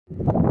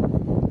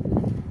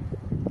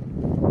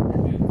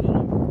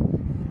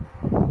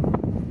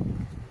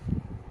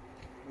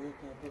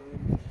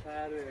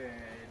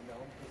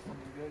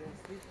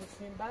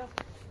برای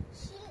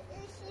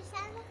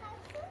شیشن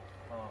میخواستیم؟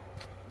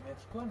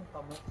 متر کن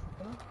میخوام متر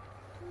کنم؟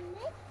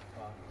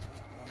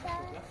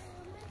 متر؟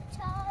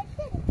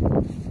 چهارده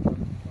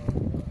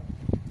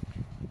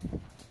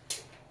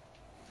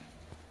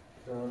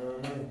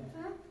جانانه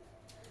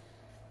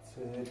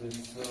سه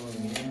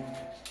بسانی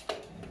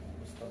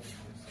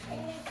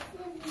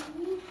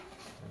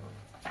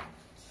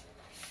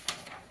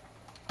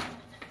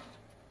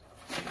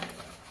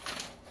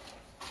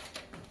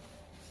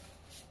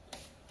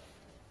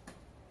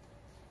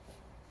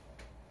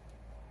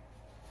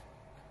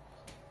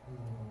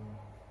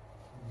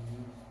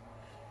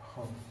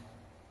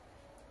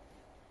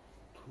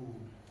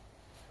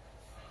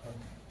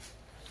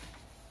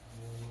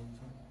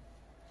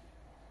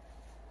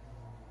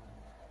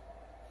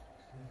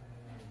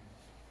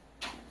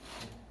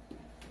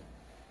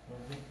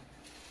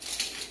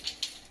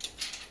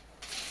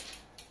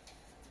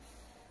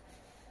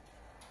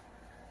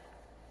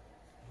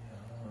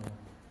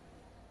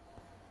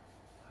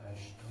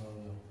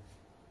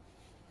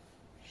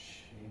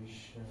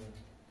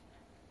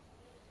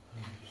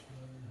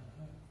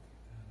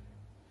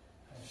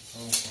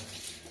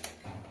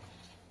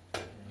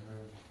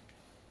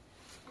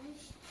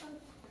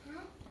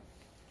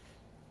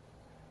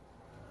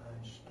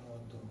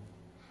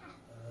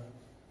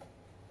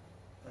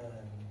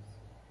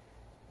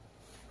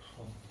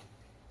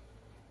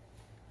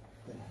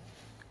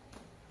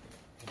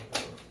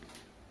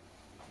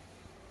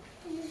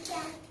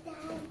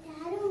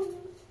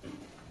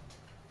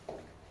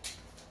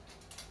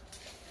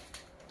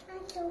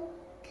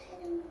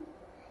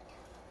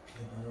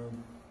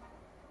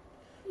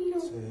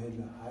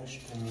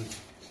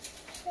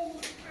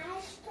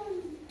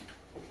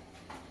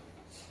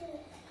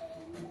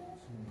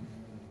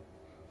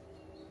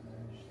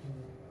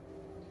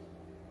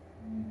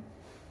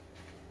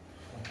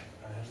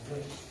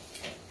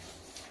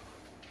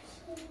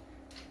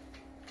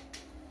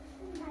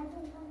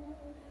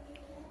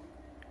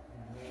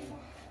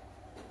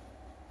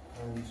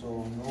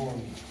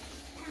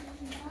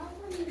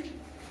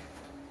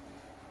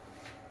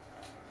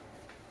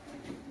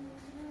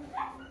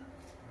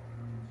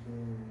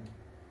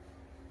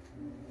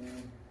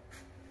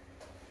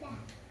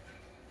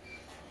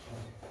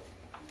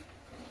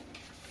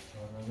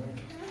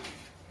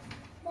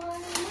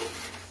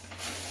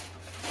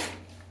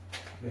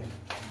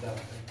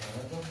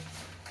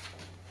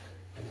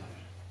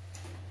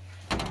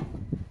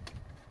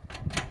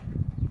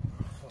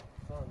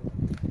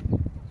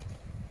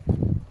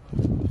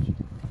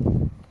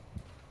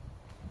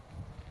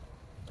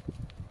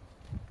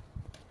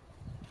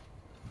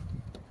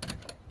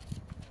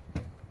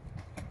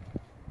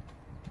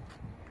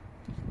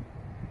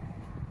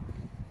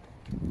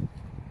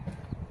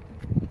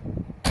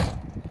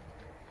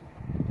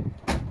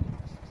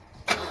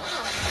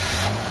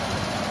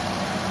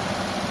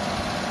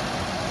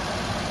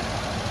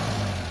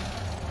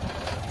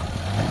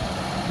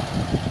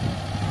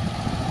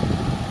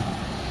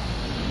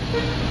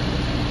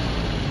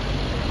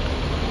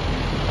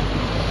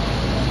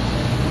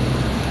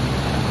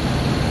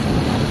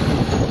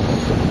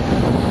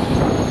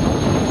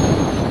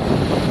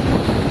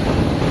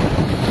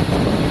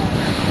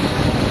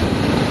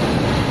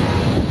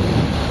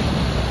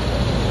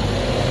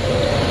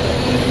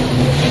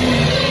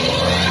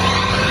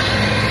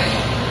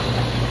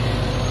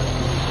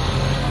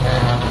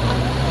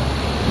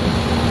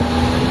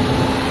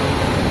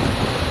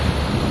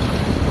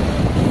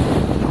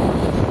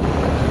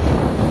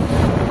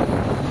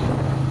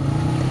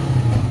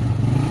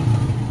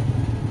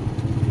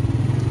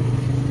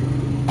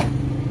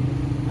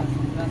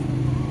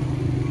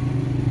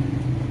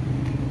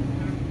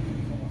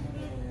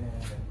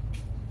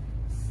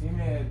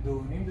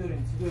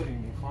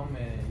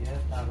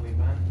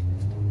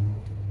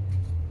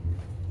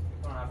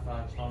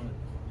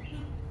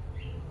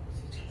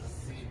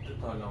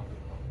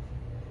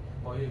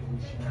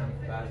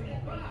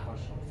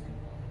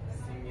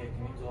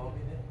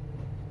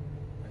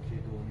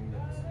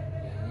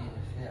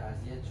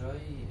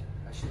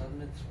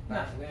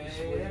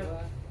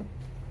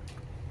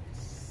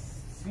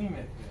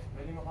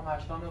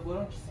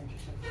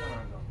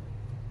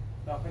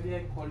داخل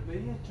یک کلبه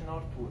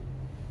کنار طول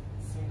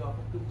سیم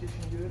داخل طول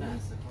کشیم بیاریم؟ نه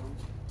سکان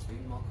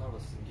بگیم ما کار با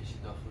سیم کشی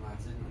داخل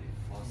منزل نوریم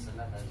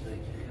فاصله از جایی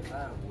که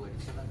خبر وردی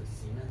چقدر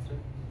 30 متر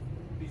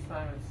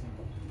 25 متر سیم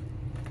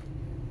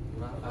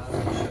اونم قرار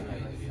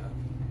روشنایی داری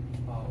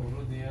او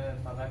رو دیگه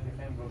فقط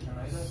بخوایم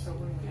روشنایی داشته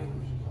بودیم یک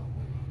روشن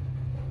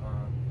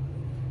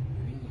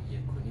ببین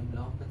 1.5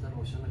 لامپ بتر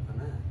روشن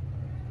کنه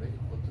ولی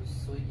خود تو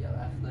سوی یه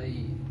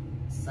وقتایی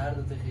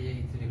سردت خیلی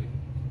ایتری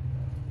بید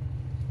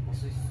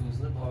مسوی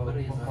سوزنه باور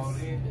یه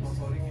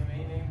بخاری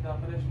همه این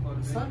داخلش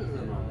کلبه سال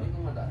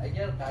زمان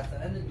اگر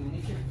قطعا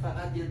دونی که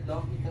فقط یه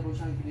لامپی که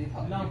روشن کنید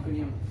لامپ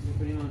کنیم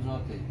هم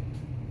جا تید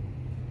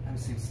هم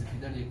سیم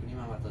سفیدر یکنیم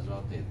هم حتی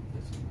جا تید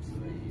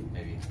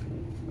نوید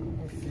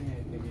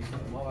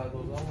ما بعد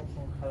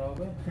دوزامون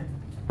خرابه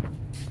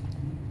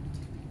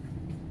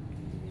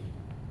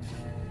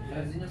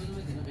از اینه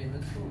بدونید اینه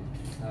قیمت رو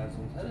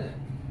ارزون تره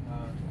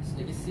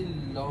اگه سی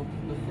لامپ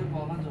بخیر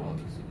واقعا جواب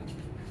رسیده.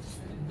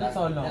 دو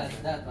تا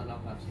لامپ. 10 تا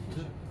لامپ همچین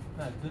باشه.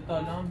 نه 2 تا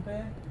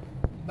لامپه.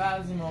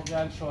 بعضی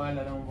موقع شوهر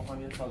دارم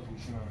بخوام یه سال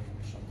گوشی من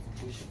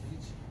گوشی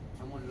هیچ.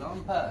 همون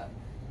لامپ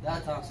 10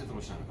 تا هم سیت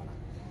روشن کنم.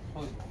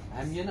 خب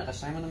هم یه نه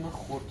قشنگ من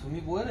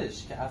خورتومی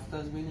برش که هفته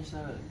از بینش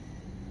نبره.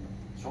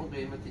 چون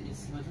قیمت این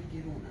سیمتون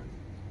گرونه.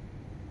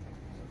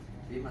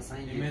 یه مثلا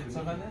یه متر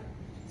چقدره؟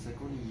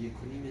 سکون 1.5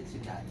 متری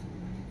 10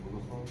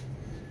 تومن. بخوام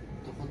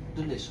تو خود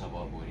 2 لشقه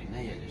باید بری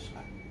نه یه لشقه.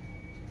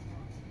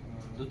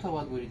 2 تا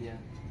باید بری دیگه.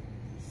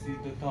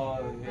 32 تا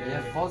یه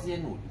فاز یه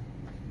نور.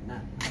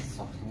 نه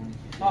ساختمونی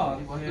که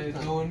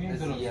 2.5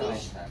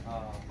 درست.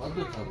 با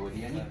 2 تا بری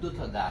یعنی 2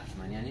 تا 10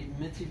 تومن یعنی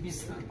متری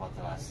 20 تومن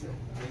پاتوسته.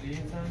 ولی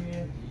این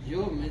تامیه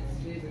یو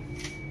متری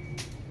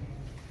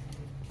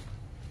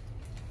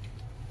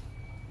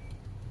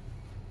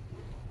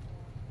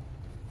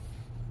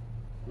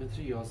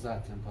متری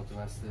 11 تومن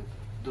پاتوسته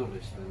 2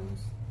 رشته روز.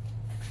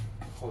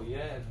 خب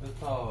یه 2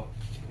 تا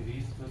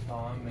پریز 2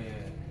 تا هم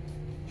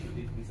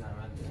کلید بی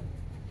زحمت ده.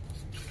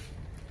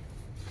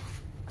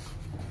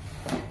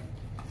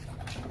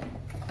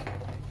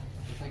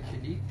 2 تا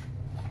کلید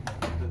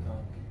 2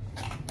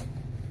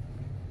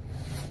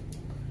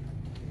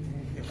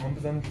 تا هم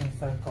بزنم چون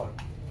سر کار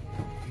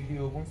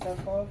ویدیو بون سر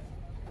کار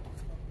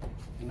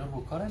اینا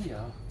رو کارن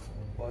یا؟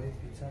 با یه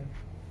پیچن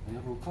اینا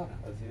رو کارن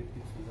از یه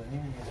پیچ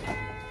بزنیم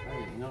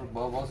اینا رو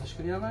با بازش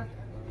کنی اول؟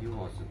 یه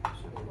بازش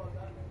بشه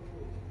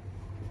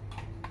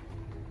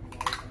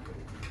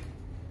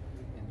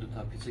 2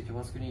 تا پیچه که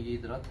باز کنی یه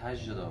درا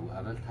تج جدا بود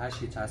اول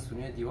تج یه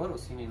چسبونی دیوار و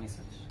سینه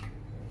نیستش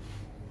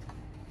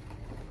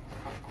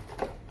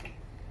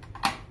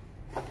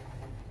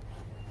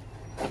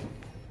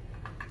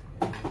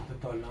 2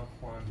 تا لامپ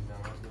خواهم بی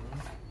زحمت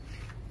دارم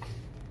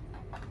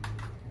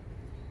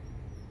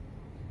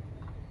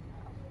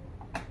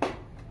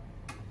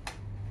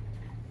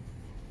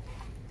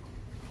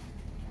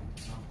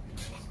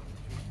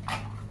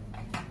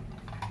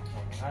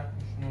هر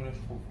کش نورش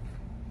خوب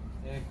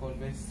یه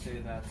کلبه 3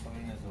 در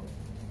سامی نزار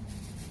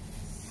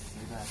 3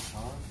 در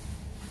 4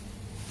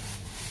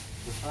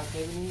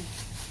 دفعه ببینید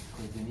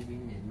کلبنی به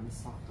این مهمان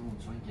ساختمون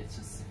چون گچ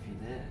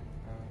سفیده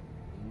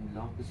این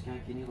لامپش که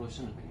اینی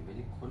روشن کنی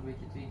ولی کلبه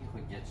که توی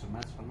خود گچ و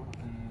مچ خانم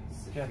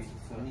سفید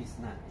نیست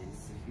نه یعنی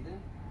سفیده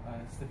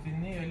سفید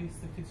نه ولی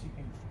سفید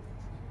چیکن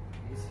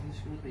یه سفیدش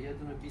کنید به یه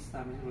دونه 20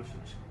 تعمیلی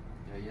روشنش کن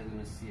یا یه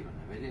دونه 30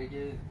 بنه ولی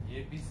اگه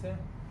یه 20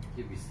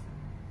 یه 20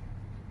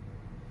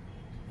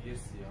 یه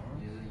 30 ها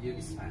یه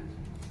 25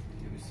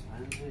 یه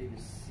 25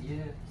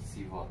 یه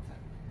 30 واته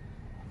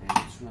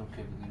یعنی چون هم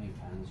خیلی بدونی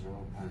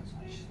 55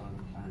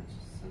 85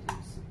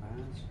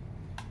 125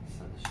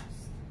 160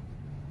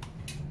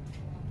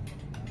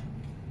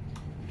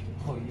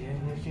 خب یه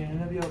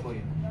شیرینه بیا با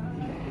این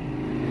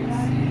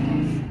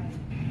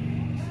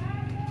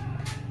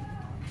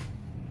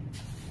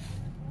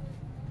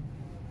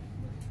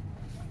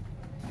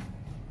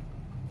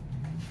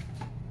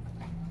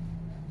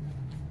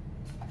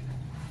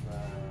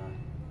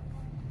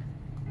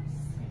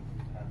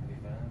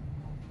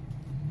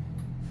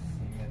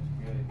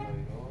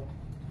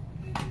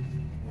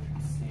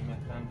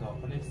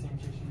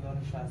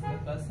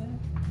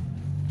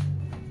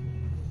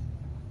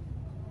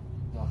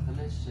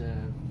داخلش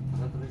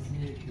فقط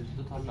رسیه که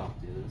 2 تا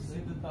لامپ دیگه درسته؟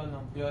 2 تا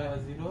لامپ بیای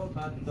از این رو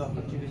بعد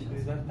داخل کلیش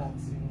بریزن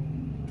تقسیم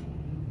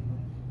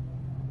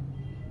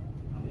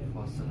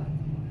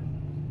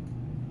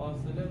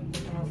فاصله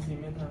بکنم 30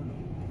 متر هم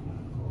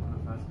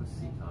خب فرض کن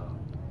 30 تا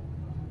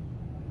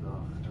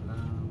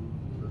داخلم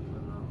 2 تا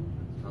لامپ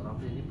تا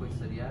لامپ یعنی پشت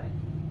سر یک؟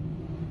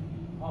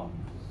 ها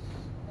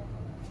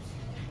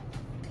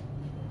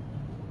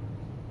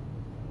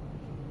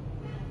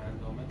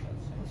اندامه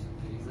هست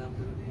پریزم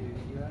داره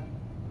دیگه؟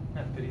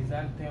 نه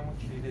پریزل تیمو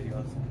کلیده دیگه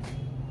هست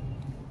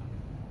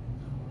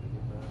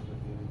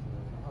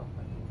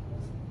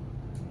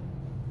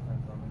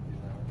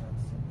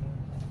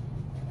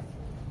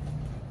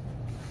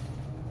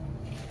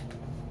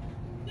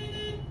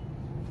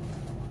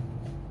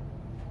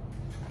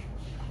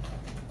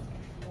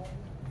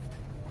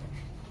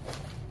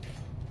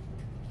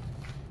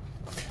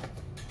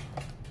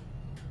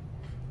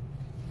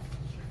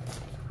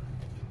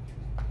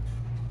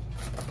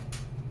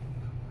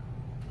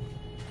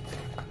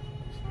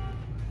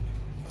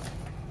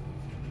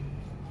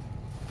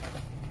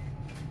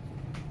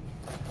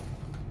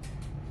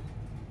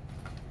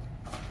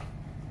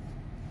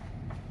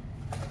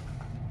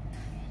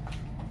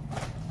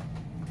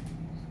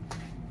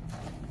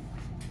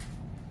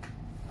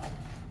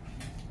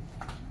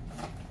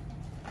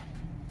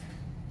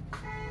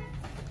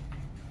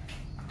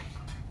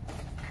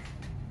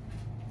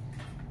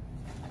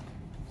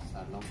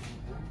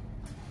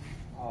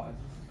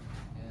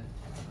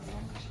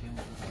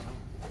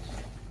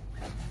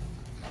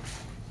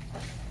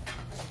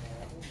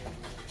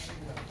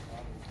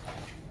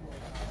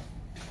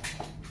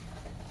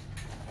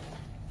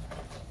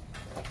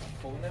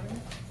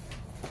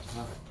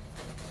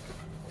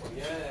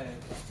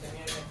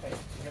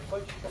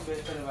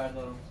بهتره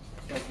بردارم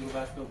که از رو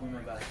بست بگویم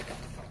بست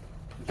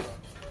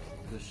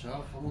دو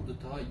شاخ همون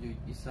دوتا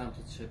این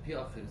سمت چپی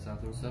آخری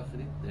سمت راست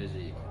آخری درجه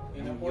یک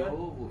اینو یو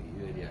و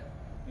ایریا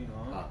اینو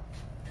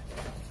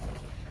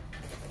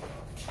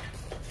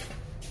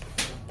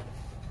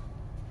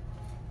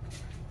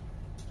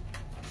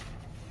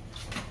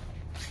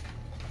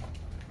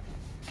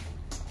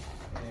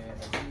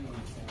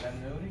سنگل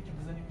نوری که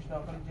بزنیمش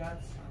داخل جنس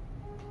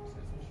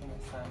سرسشون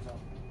سنجام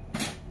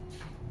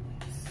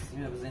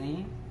سیمه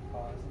بزنی؟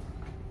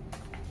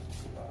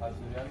 از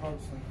دوریان با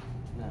بسن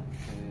نه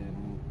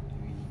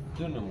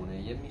دو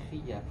نمونه یه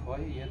میخی یه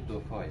پای یه دو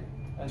پای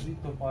از این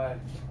دو پای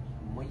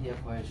ما یه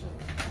پای شد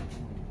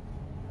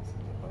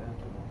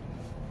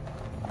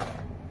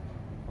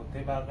خب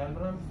تی برقل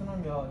برم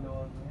بزنم یا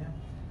لوازمیه؟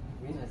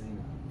 این از این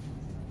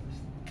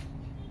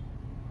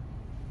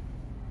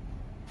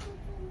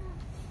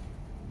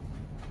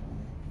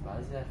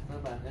بعضی اختار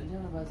برقل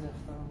جمعه بعضی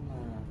اختار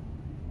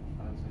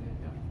فرانسویه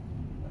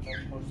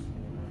جمعه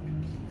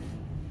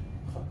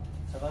خب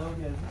چقدر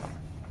بودی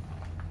عزیز؟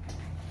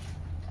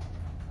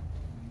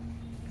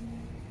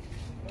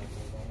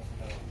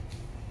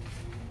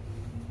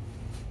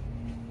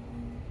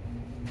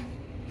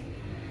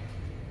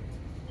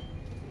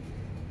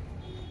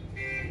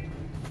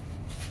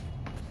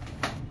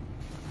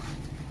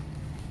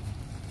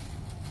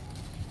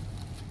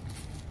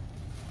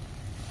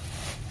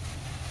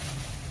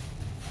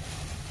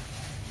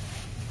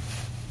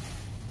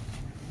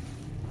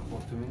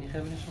 خورتومینی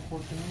خیلیشون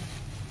خورتومینی؟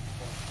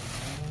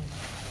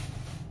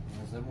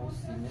 نظر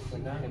موسیقی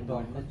خیلی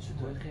دارمت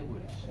چطور خیلی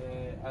بودش؟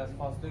 از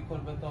فاصله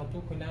کلبه تا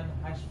تو کلن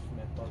 8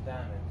 متر تا 10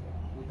 متر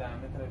او 10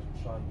 مترش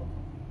شاید بخوام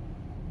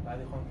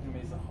بعدی خواهم که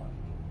میزه خواهد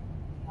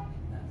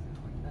نه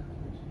خواهی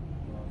نخواهیش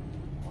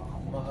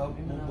ما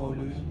هاوی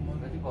بالوی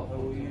ولی با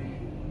هاوی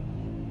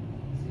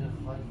زیر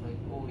خواهی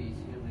اوی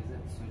زیر ریزه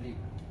سولی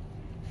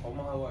خب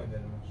ما هوایی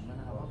داریمش من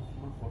هوا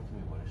من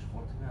خورتومی بارش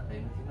خورتومی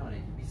قیمتی نمانه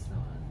که 20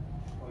 نمانه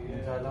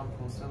این تا الان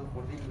 500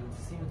 خوردی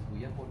 30 متر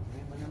بود یه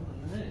خورتومی منم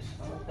نش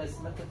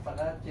قسمت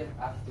فقط که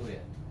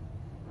افتویه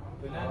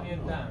کلن یه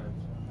 10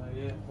 متر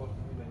یه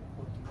خورتومی داریم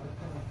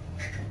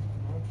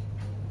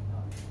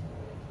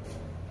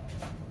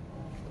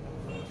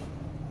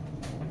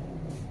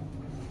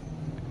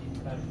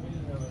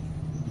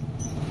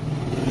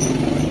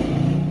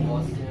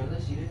باز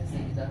کرده شیره نیست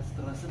که دست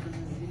راسته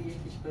بزن زیر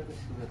یکیش بردش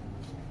که بدن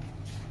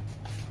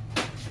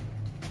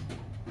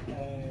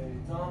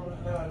تمام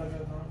رخنه بلا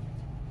بیادم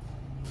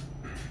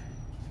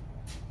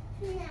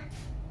نه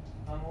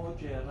هم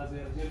اوکی غذای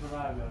رجل به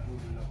بر بیاد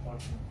بود الله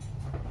خورتومی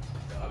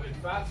دابل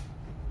فت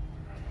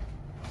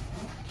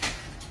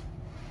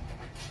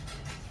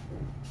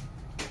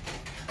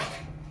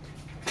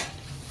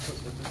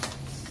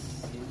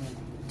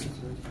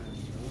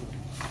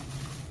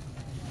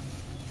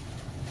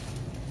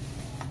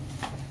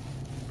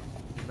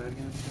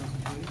برگردم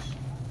سیاست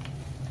تویش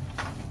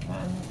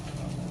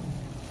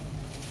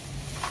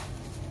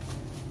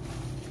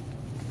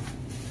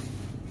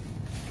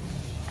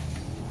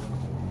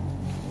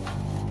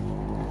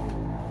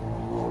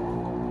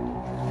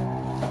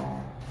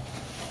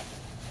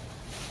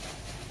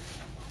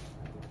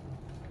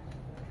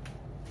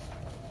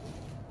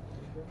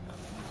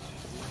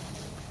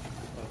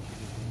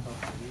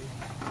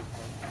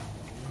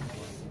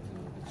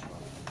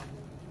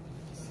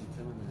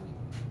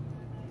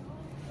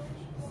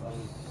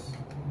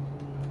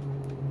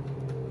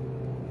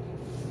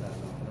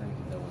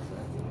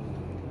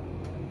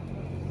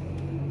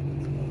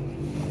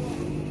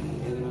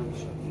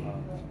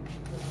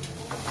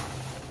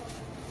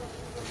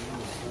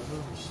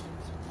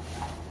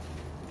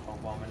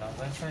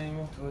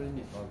سنیمو طوری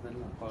نیست قابل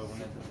نه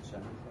قربونت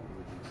چند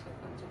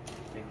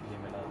یک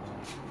کلمه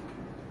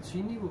لازم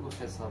چینی بگو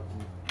حساب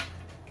کنی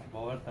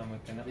باورتم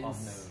میکنه خواه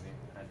نبودیم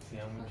حدسی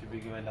همون چی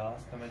بگی ولی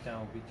هست همه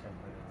جمع بیچم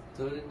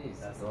طوری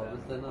نیست قابل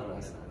دنار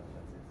هست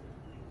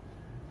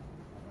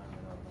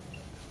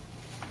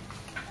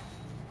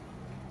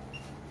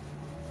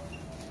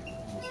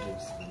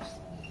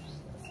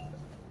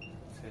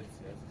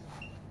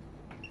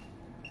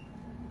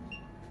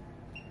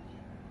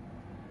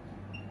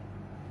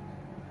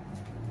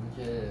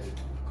که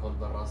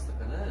کلبه راست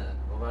کنه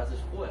و وضعش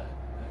خوبه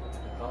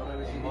کار رو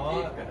بشینی ما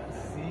کیف کنه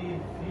سی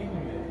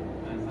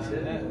فیلمه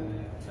مثلا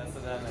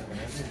دست در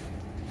نکنه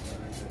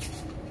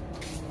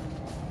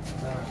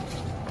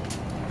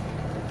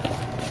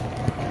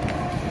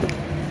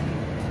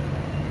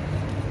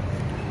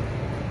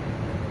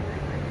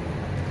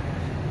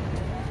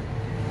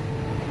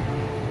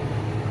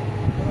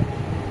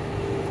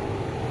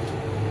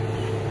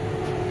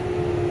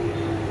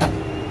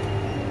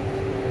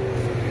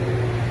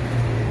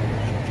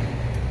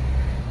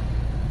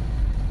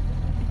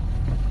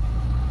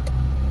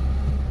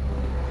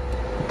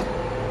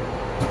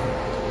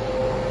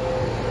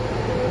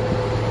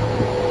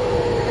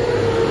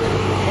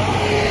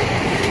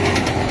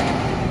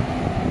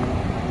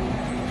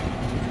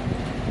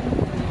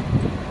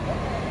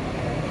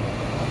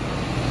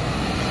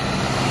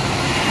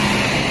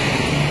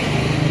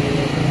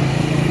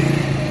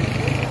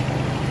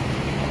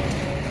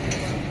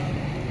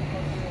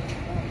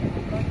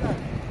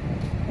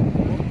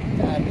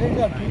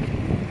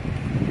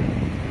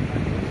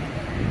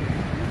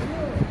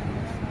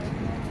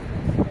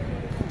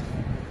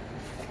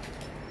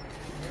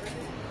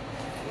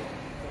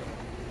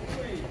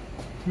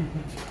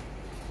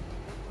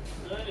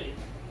داری؟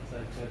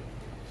 سکر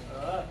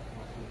آه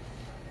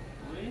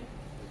بوی؟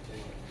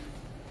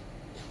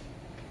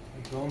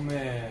 گم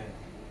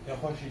یا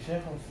خوش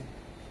شیشه خواستی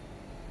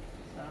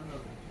سم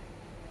داری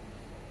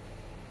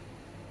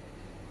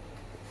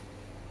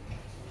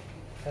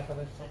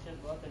سکرش سکر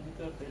باید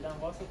میتور فعلا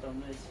واسه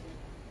تم نیست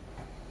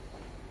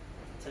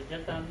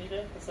سکر تم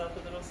نیره حساب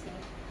درست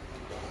کنی؟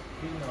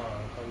 بینا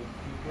خواهی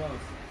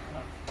بیاز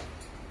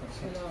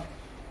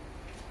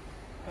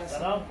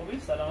سلام خوبی؟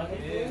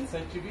 سلامتی؟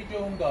 سکری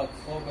جون داد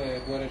صبح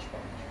گورش کن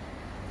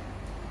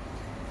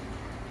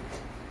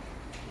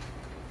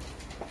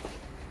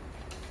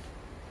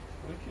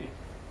خوبی کی؟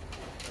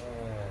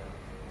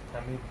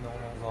 همین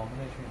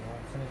زامنش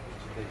میدونم سنش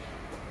بیچیدش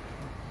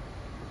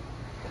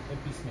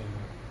 20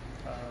 میلیون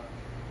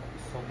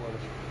صبح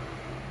گورش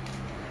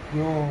کن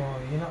یو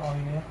اینه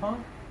آینه ها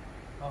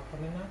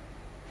آخری نه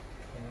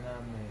این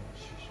هم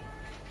شیشه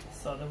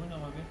ساده بود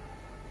نمابی؟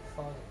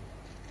 ساده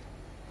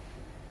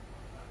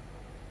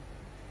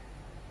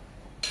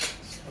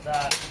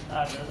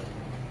در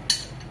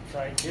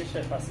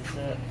سایکشه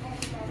پسیسه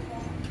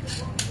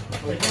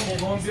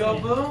بگم بیا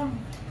برم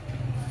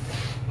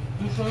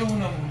دوشای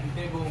اونمون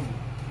دیگه با اون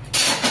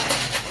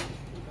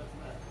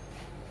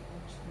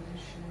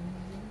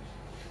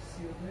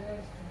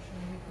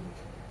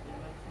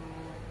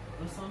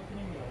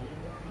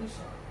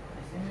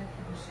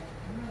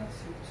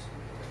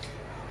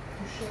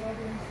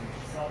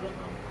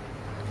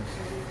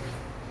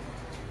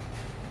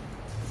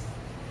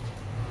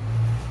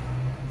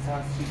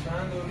ساعت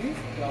چند دوری؟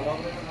 جواب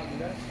بده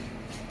قبیله؟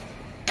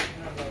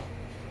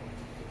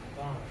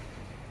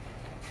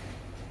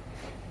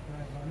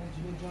 من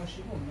جلو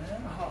جاشی بود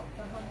نه؟ ها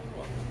تنها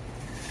برو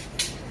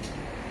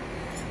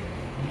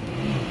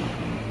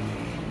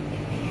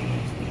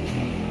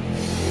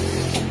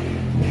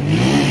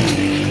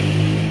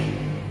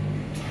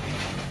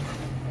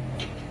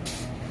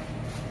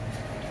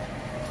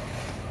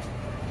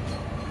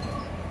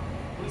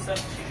بوی سر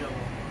چی جا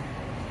بود؟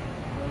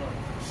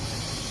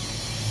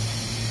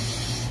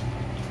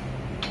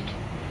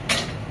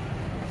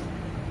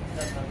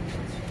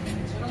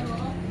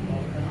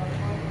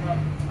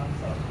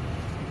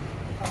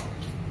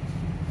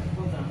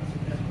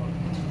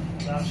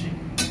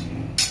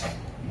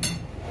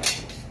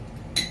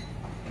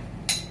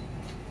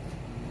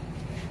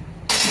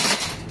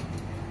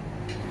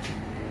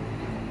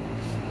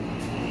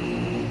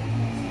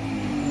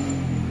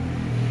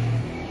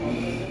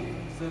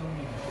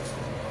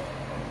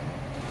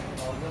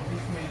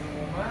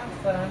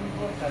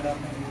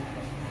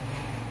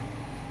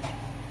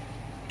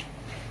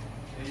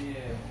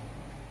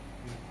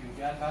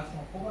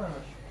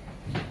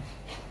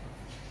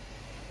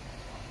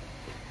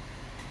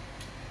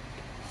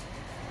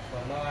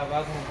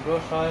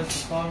 شاید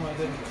سکار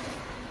مایده بیده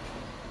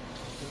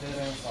تو دیر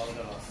این ساول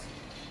راست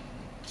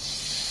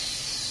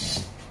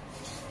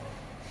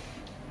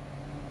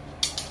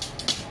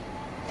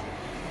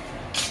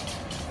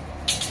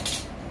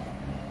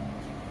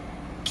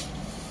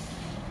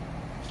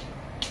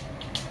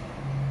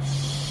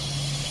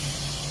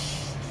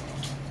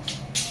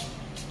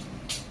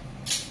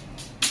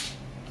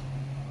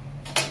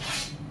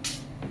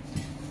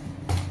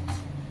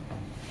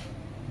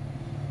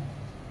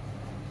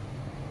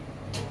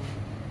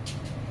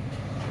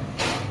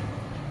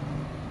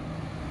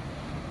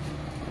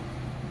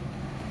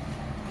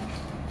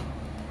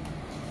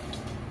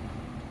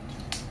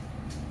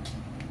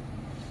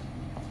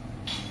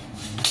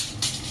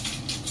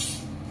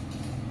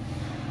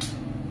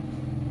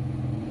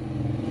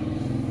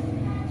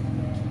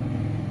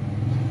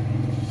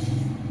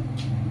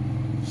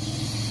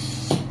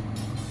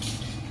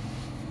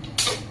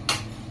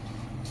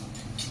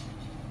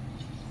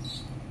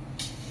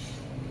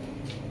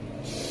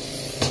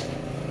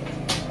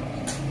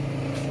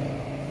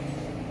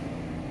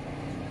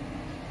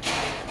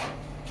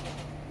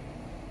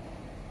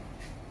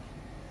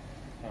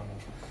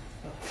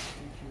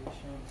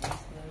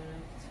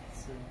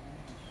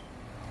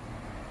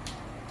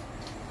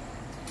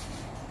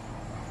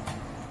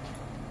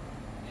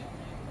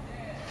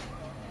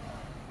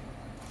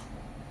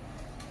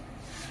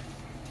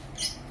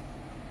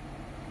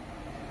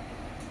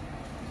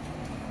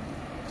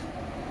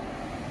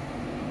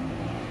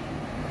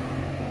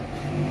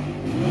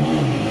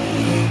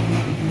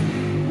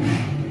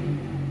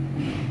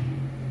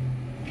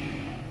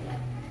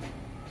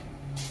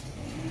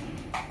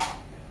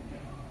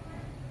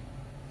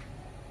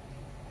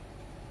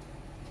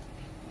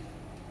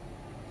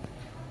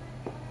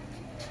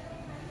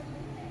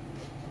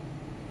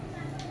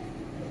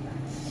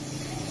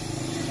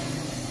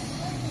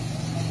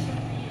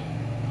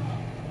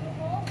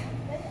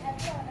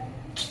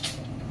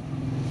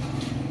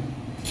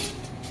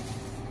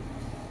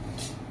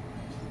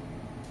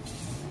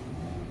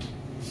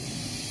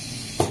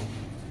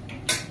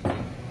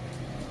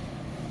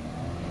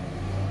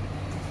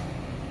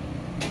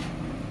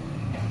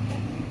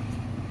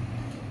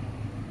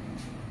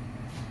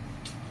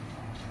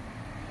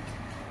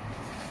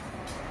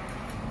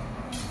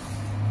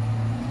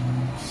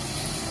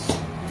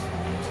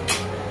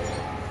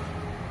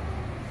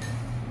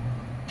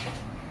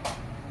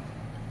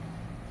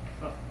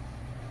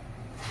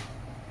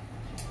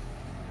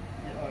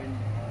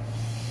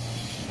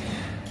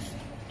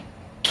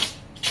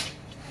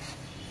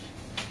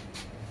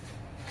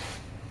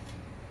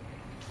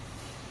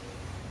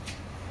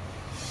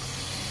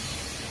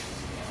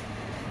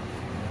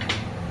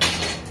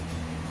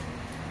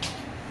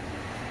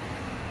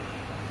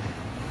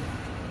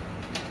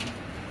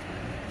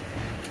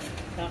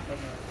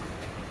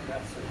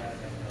درس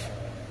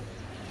کردم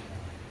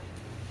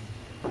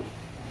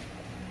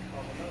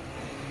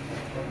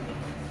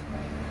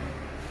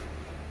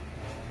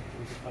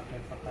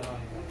فقط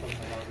آنی بطور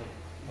مواظب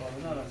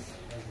بابا نرس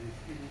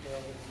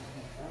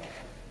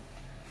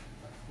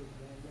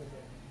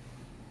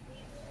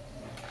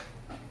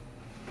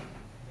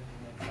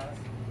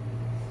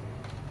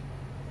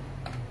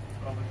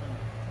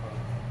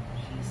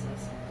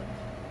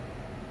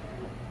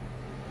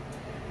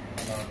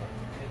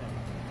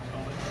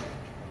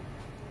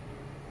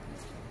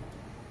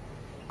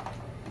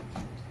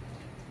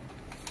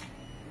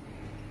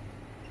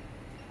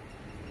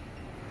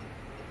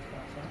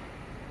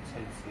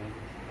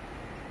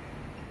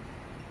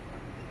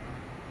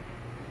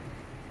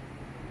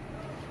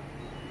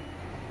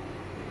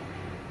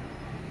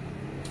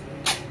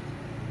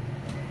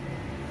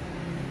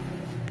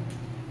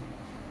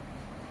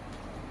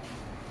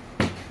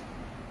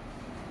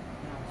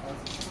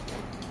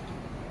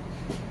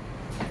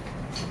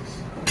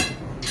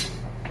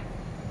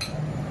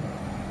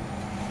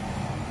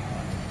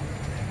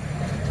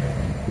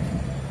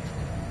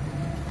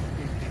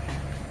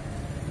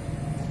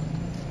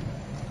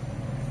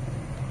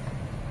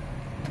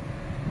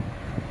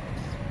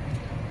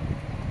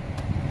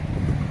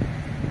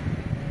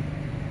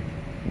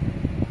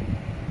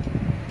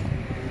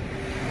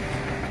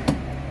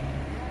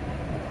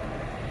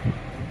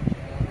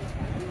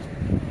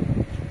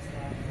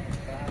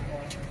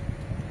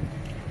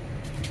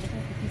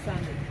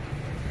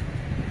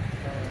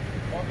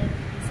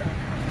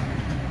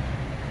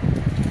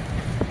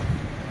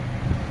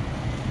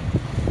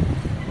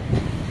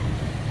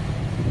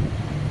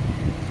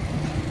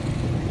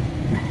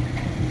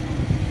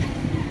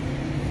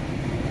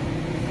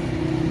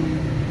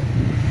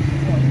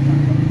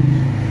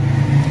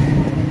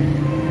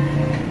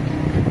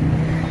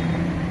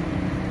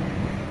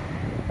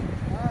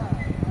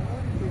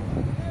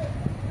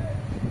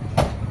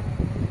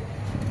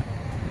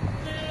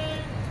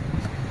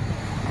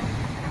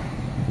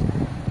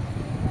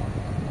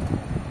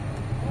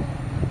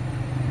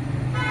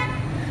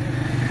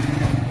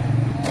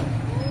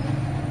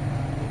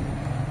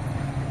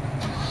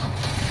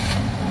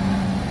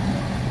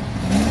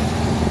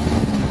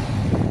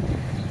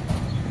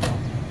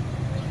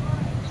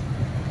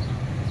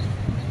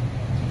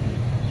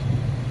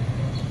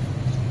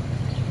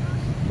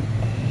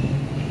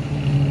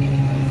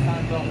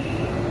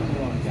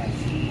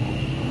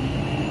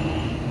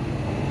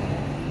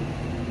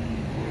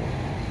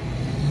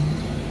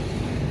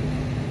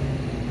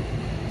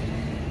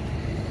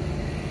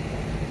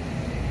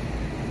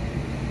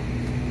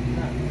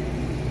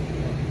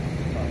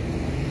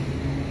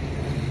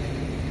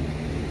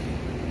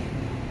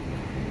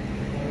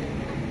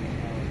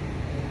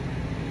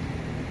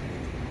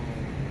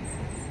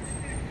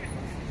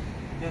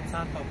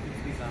چند تا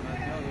پیت بیزم از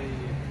جا و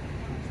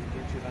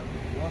یه چیزم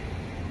بیدیوار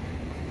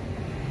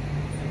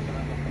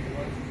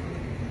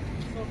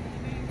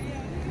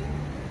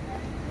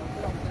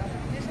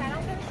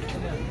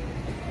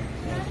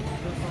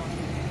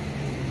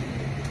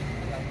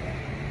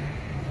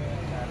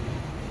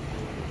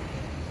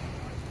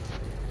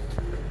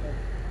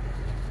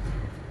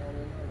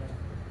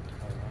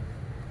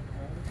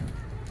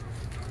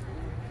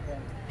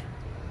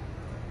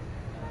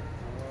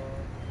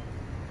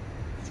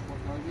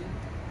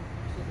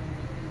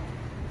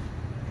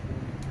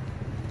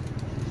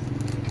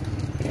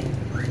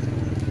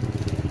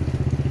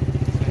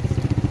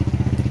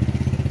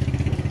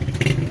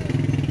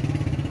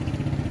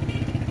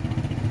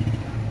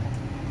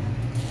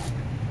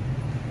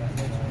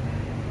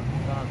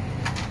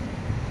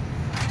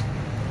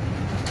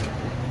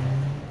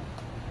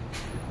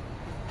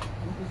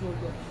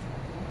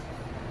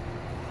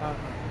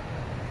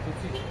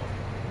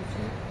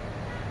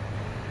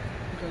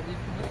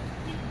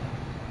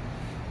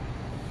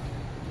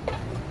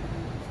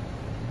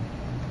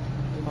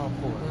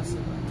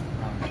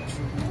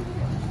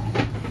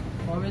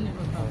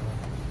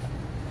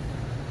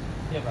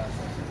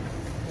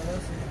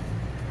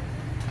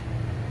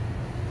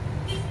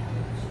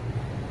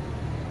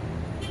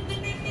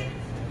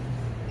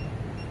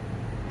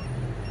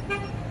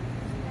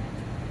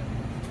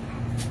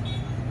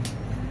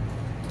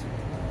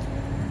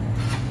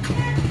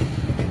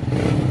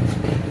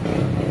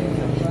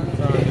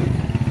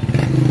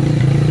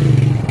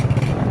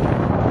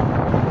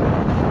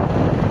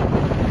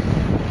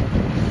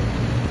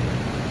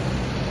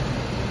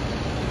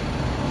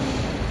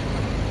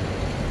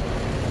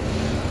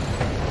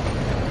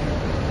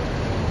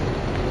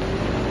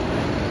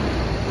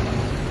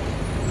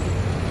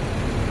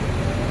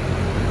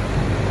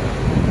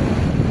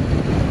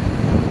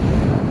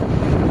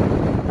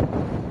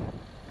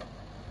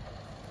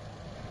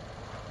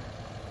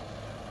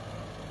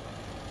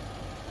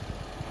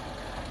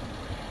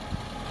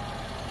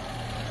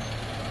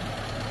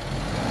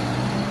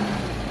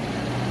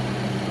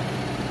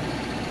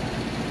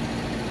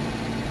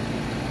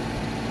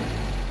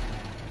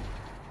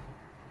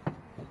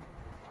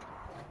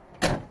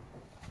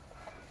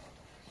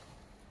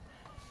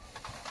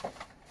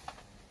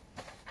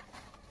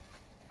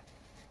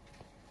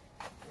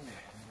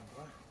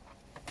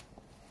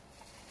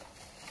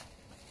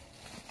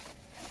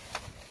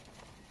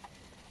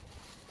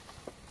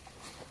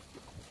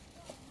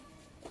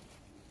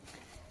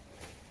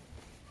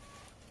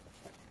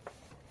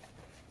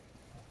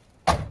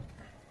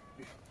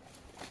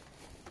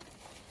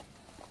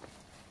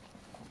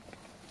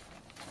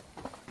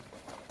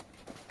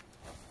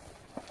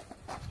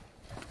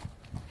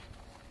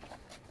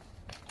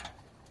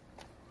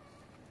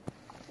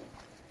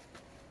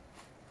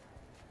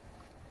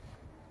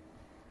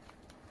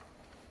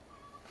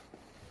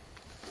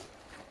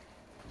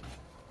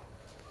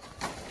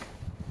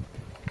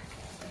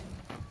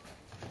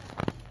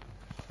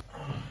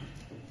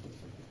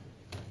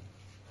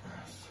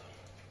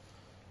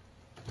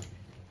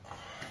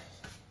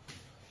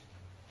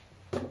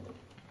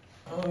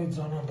خواهید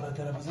زانم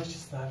برادر بزرگ چه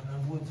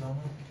سرنم بود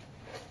زانم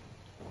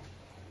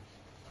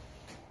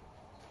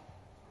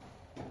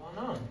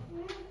زانم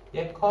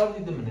یک کار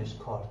دیده منش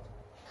کارت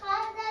کار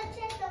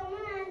چه دومون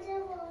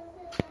انجا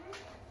بازه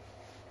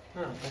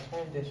نه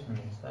قشنگ دشت منش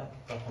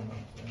در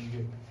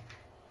بخونم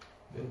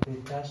به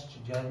بیتش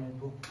چی جرمی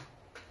بود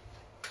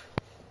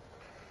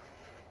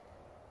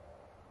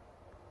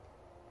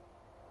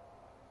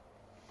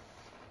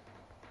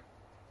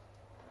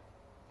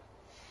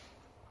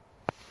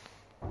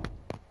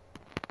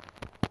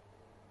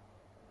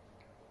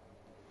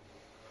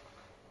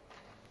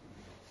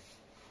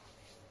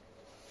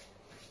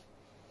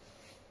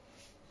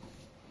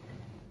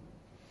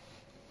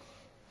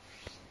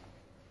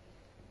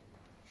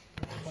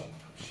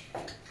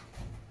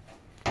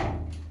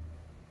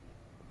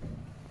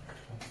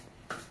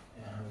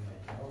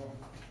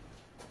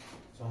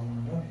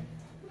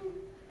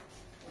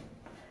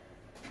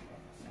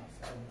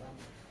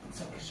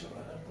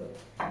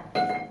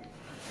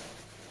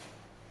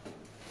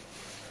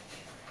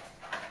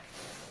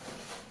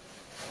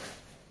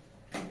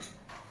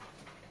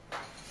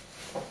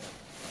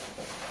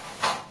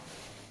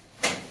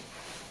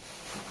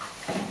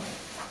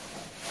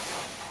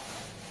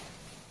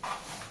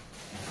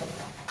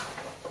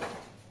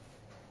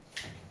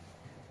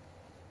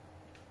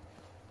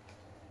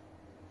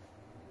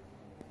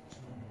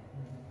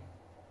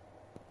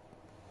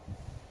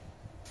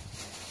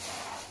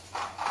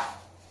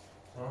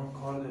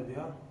کار ده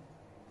بیا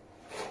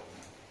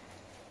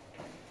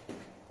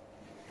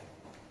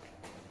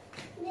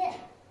نه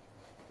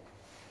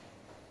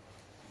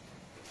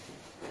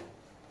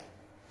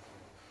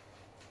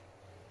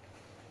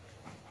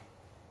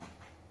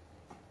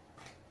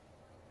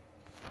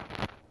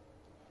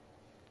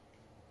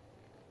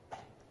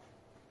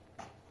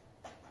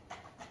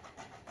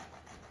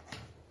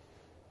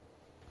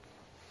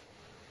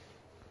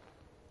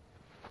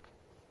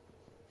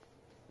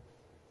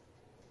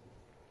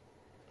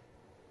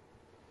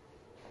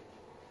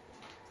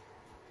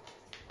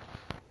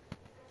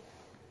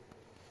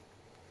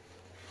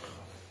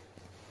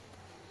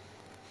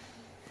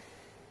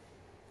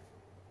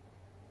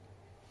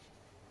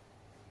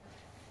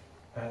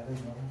بعد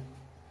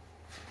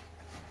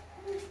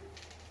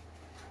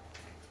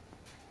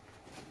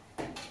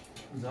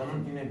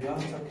زانم اینه بیا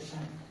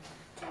ساکشن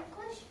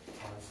چکش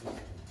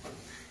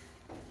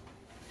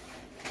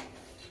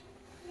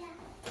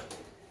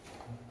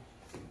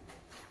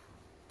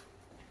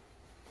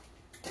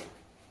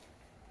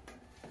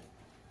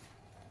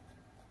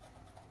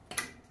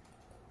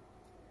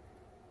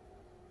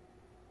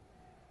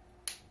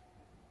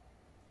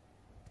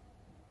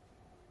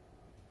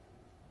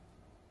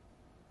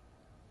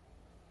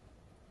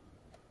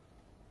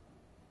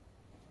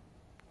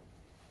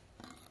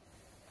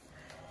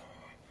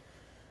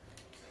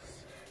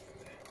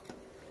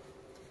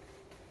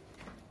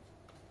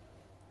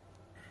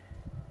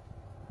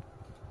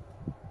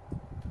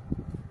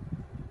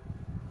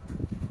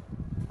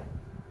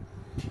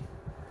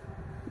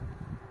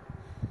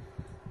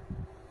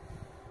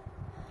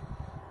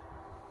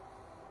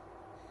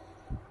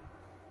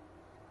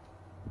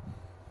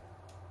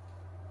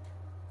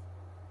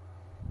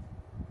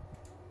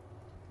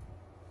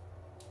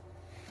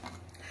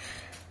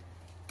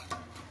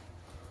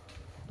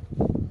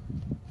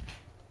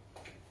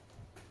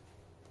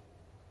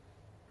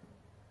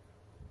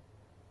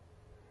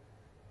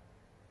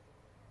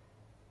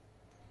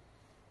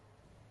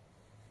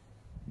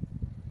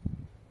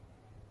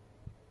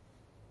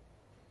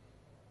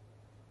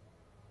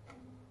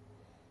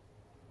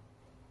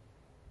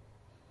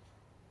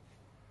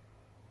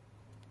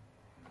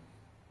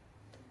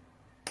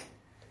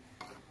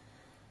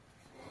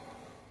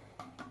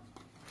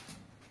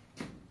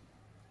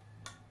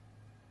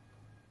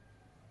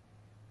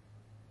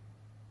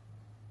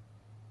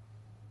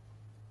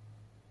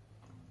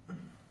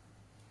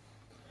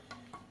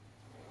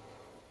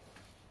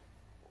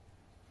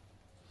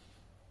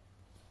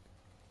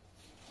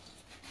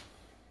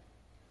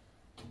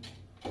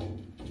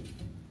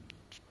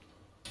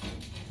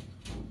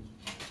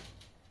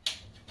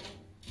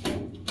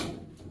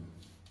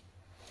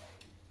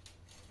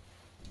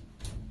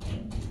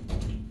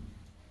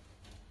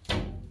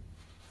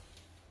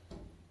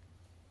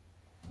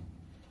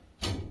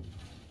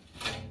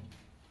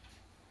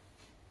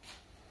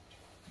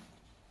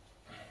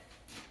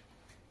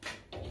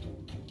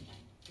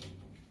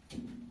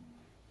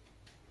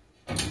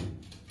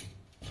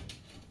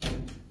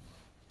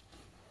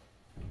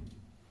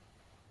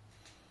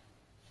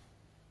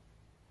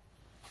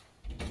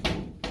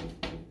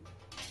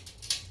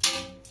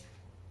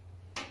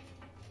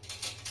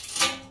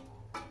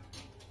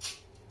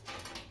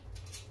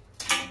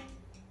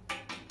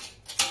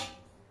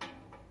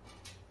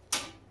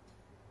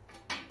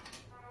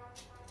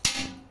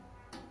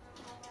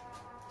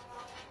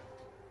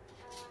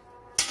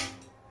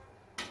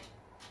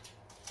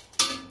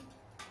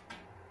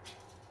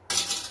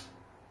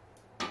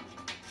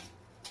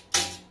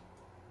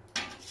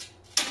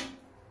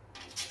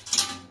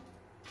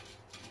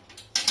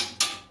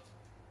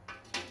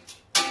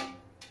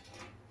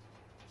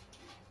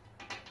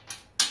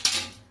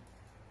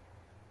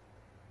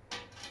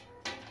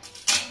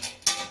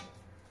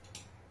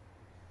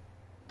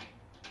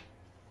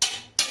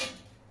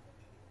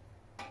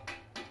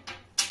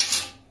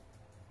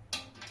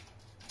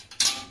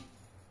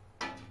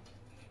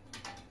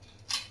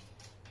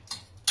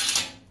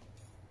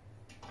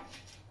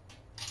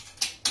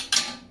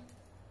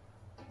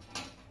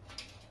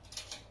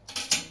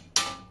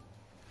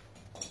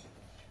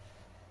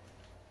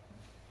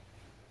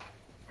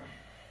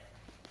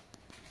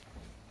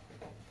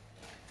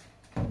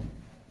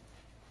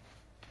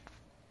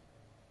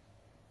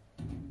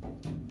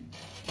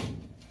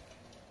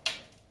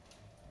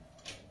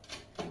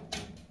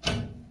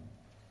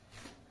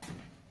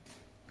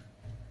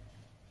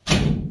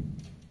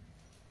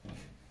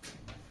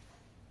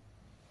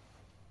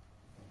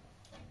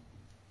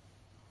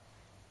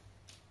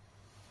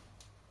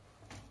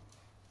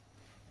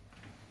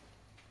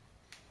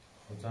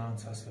خب زنم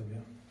سسه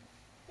بیا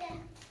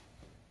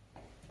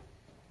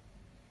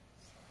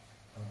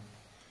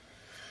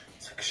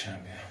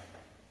سکشن بیا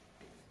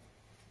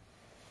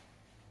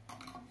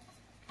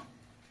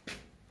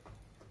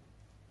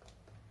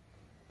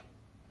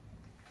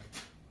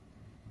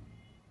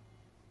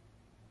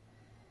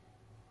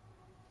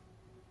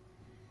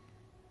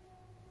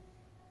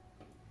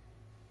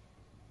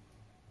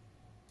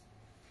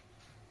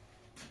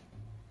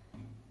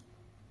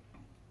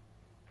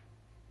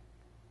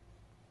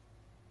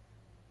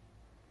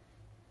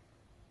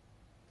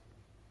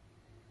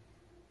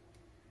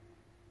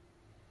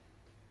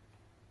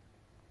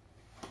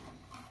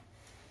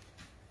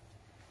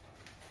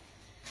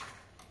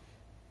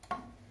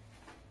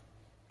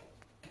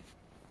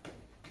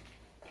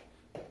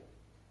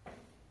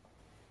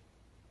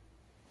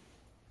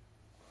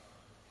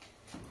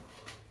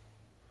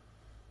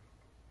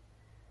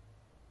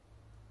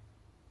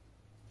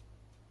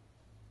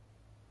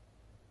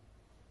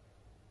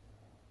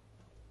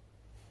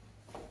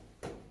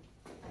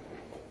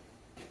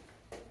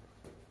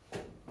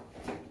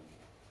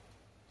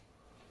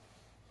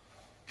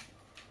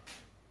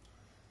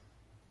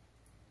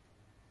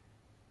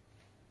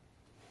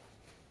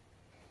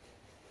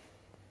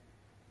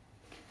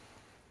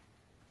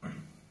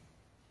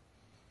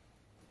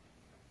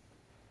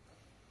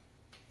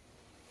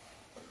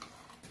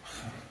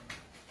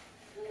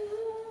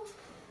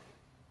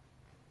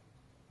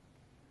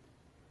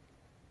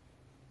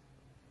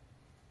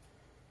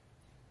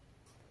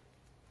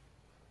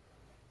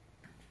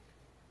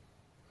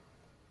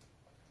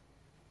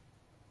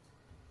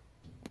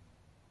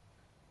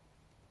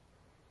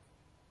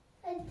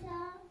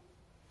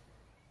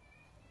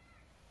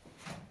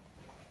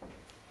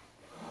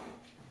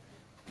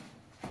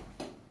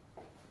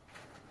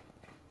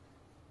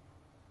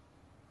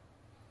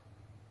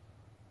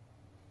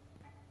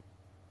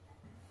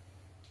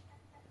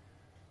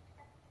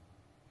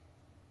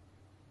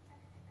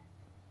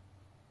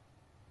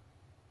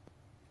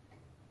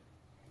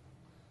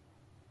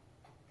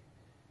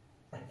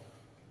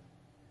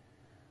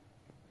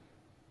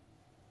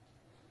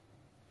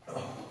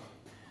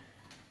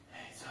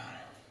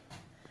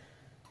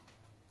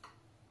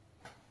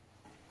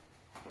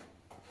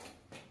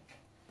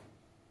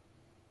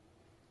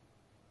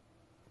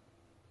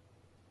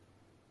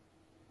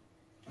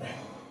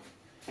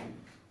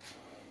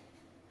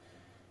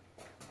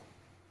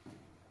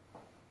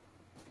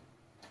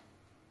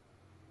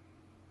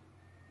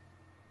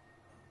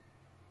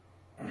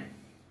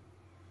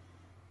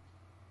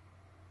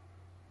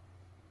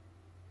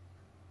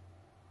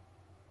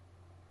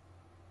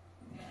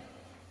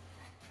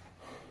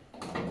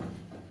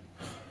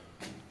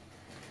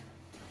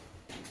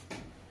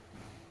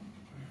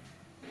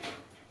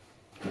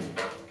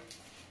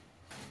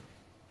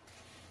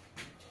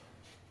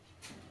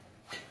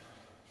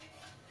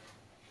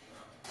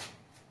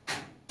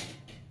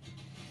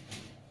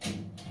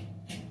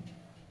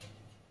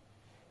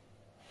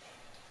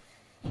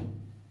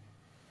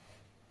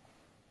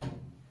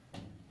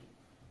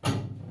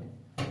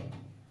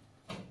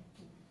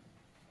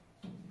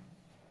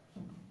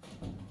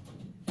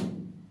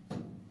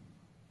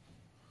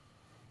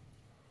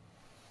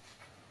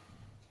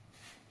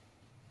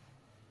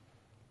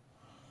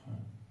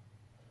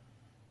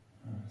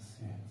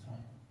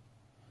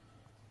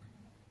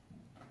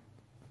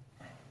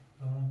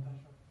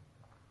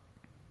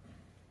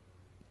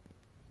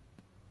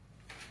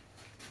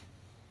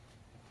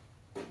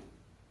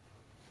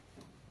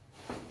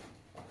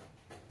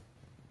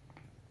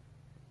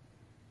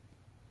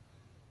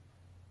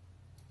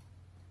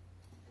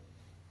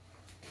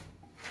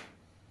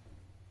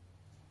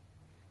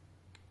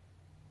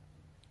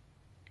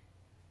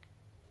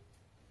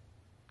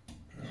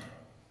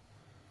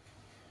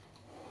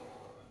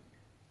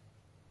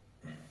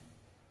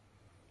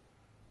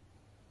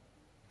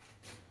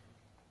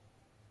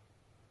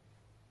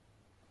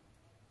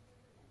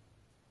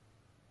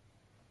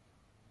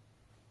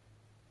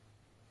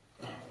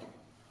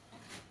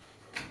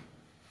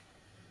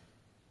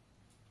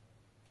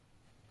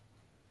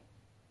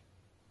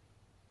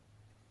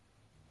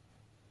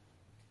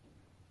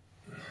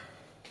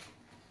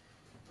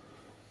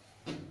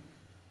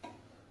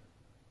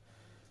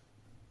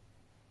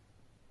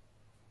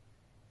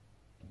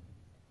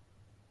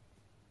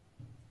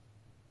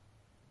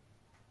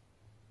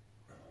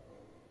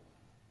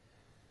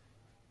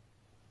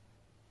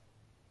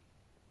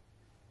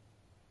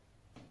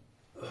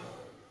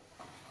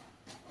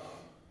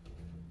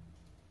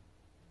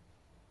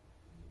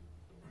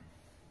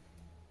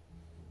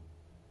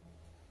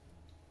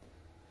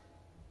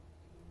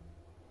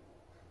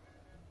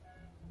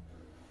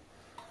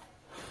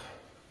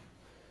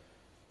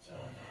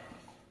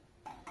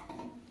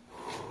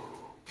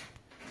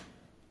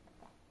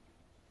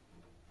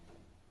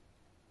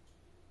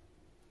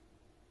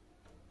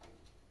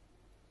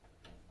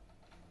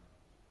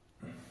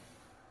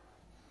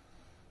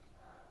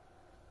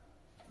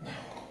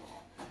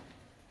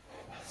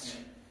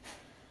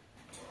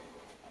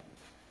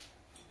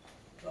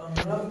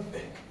Dan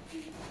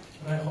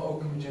rij je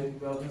ook met جدید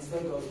باید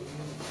مثل گاز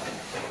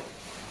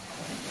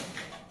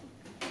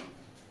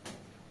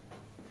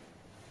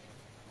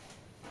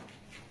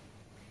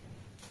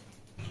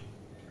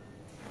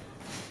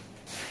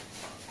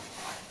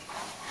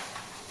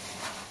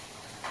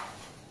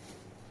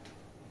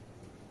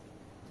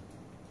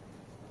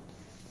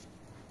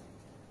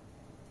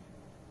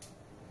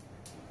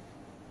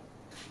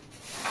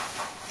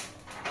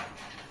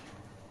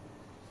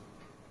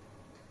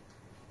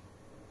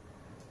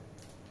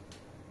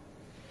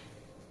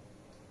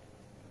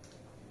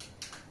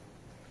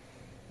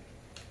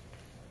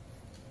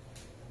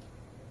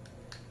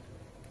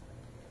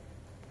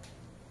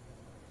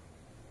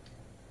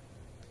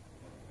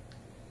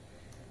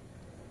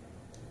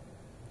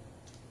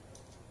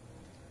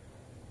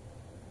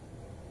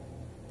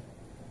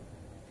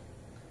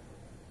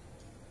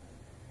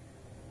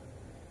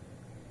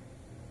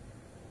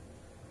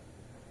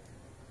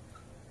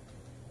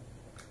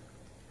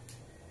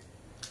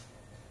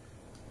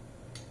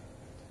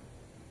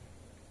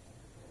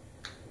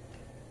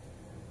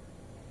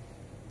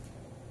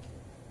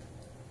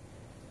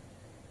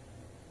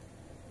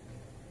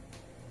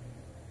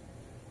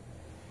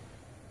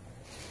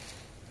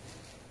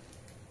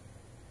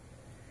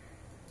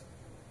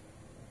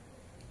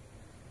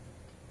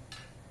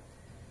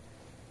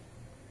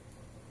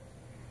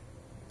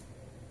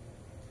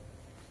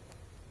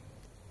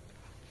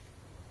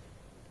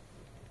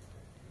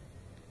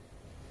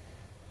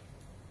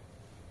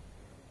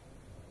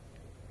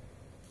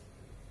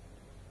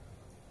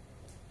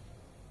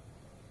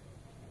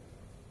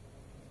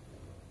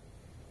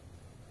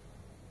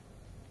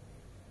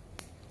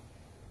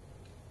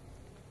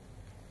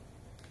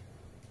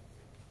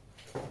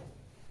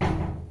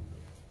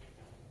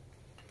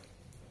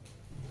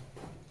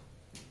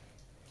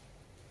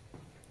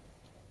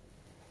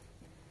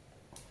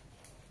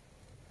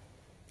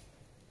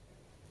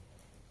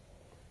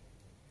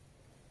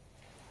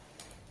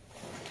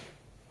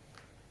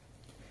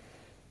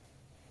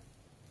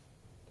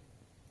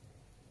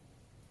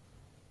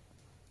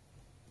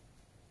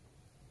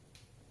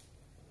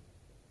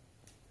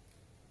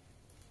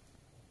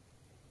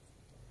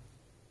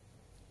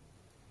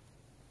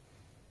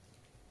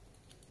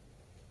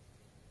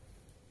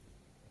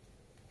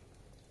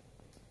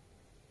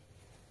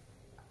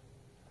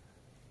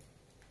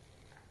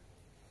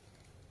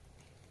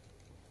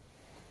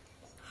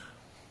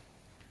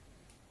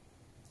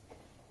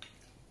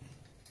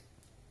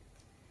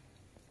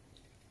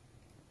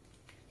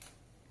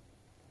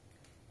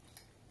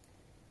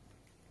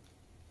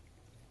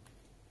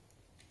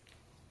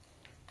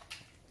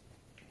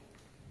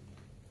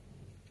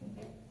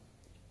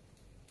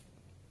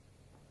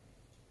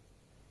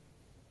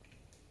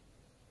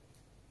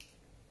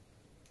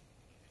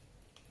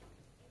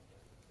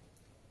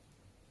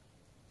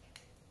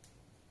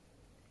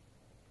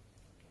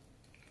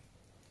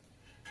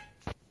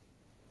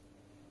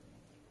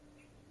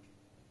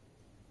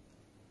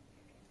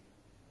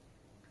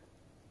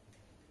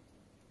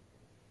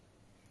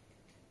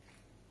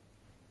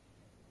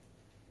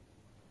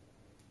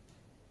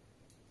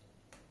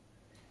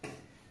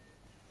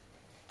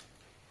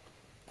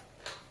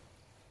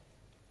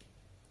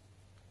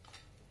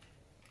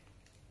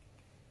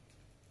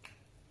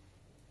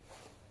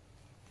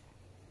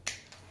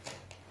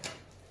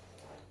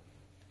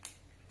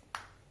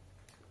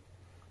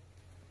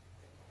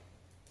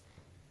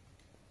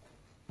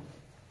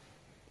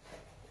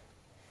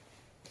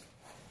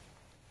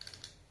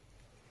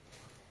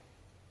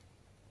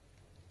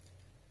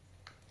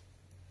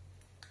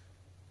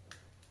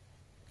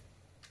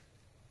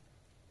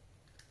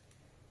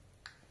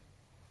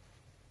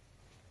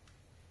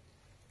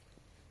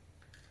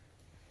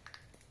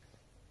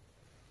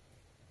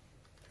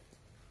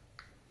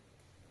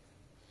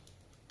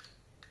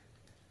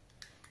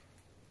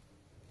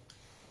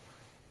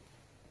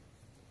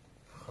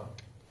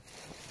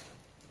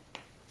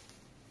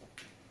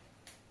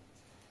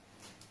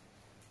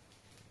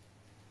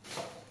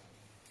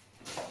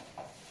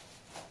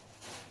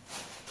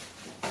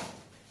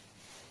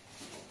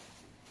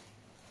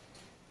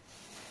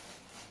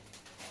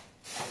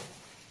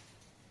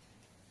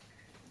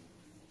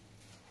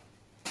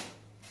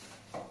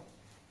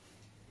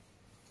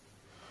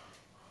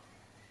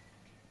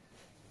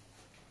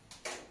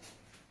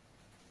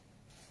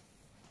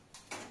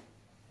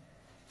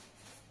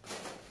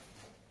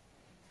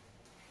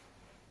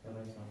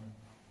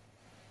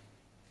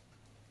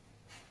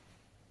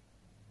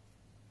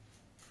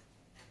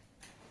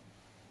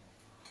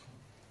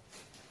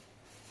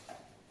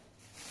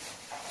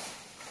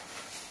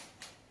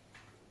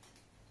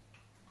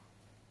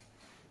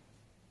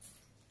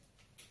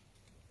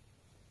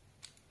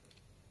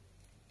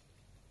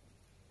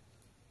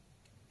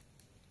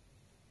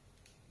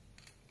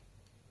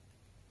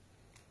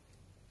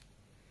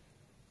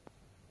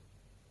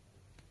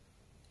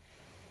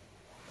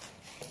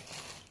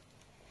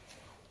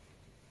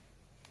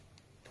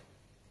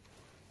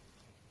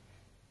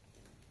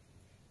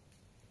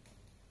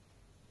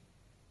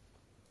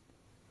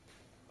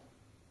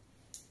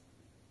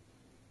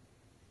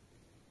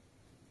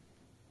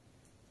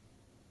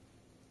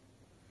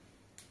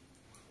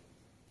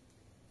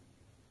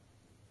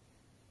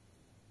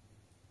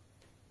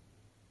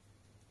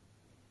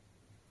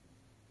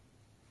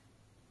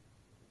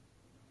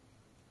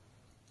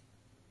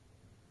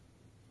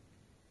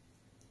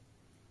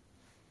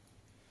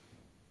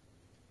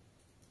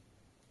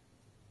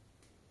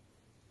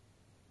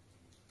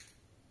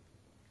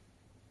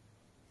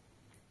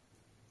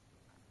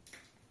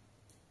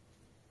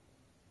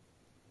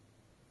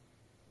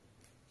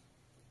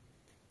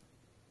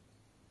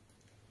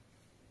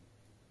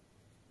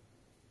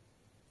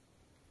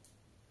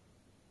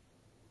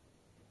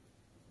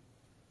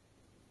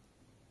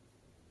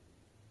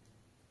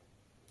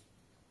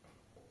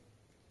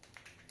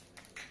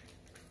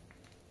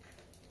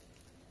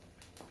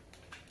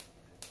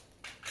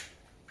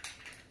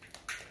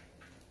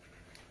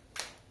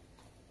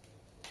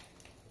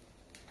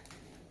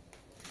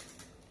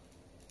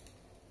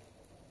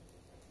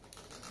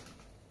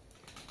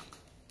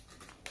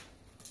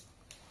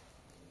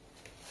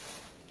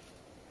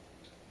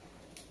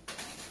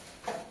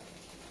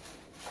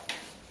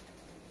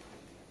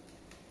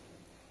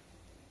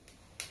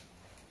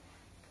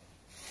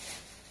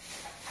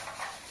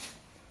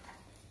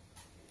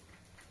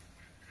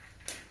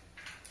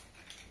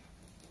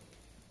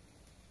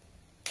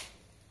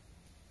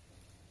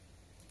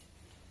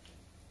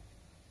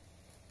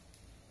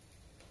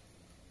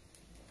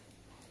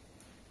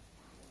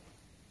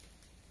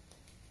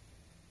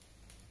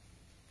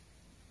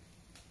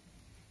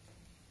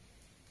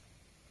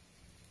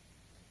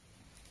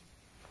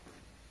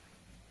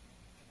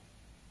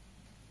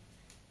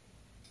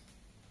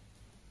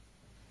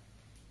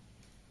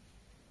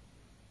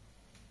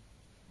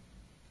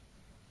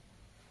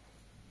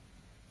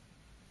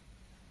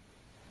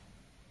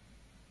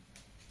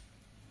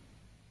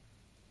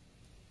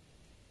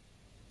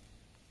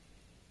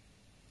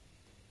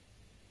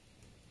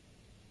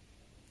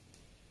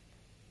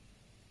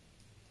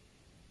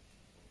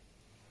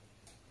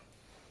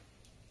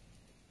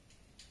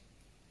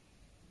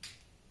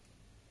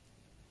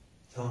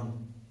Son.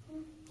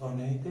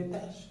 Ona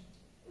iteş.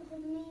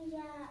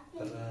 Miya.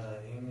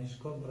 Tara yemiş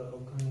kobra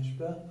okumuş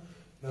be.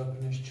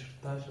 Yapmış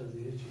çırtaş az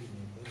yeri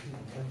çizmiyor.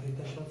 Sen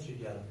iteş az şey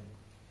geldi.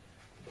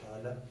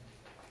 Hala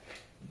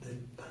de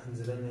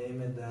panzere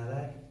neyme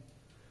derek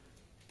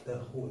de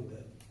خود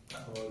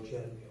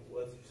هواجر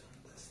واسیسان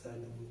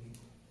دسترده بودیم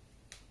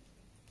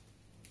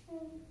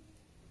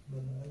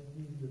من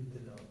عزیز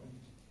دلم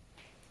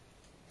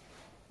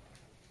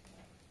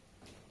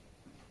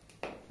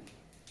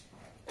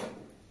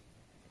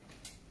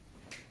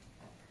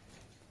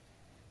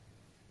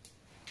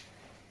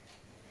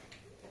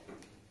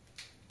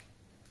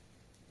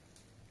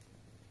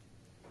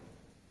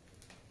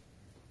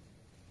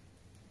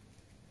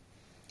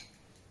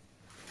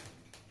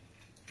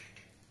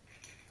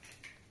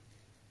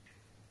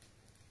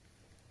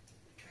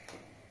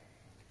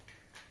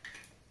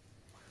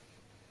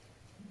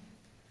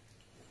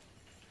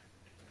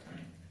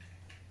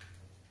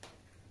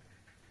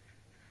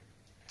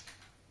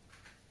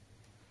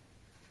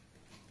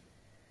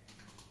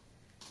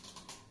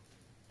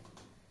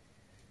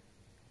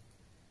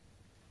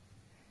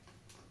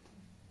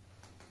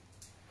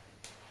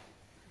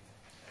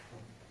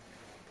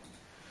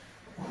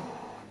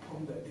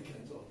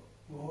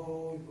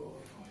وای وای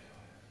وای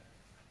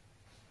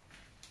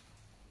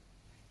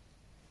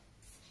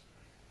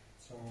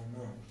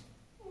سامان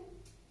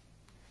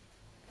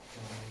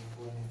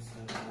بانیم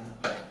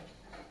سرمه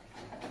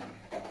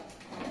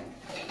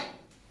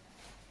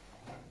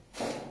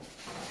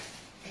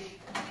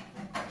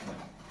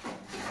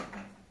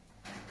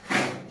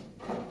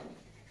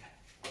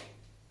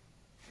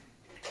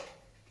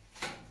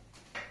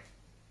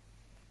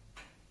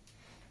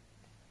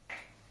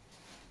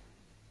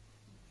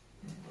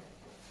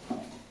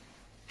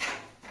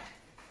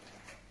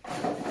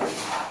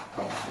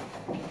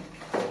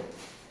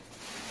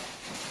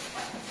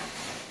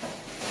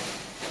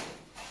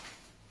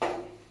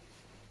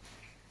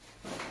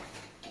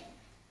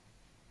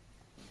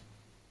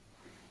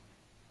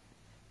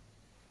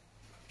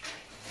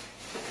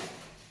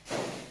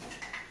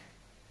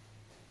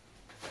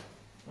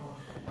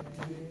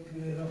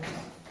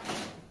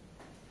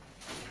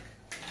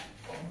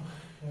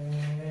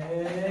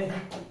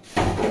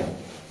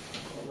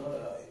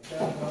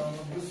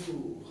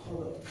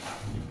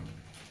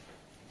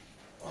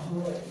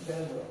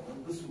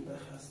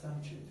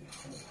خستم جدی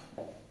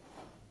خدا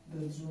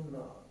دلزون نه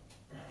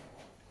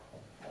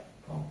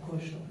پام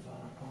کشتم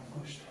زنم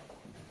پام کشتم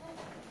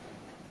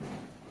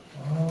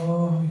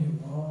آی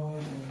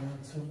وای من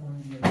چه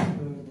خوندی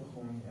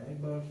بخونی ای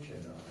بار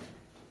چرا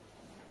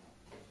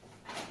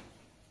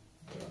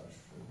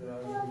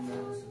درست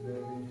درست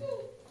ببین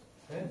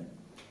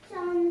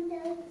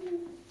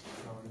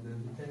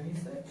سامدادی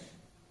تنیسه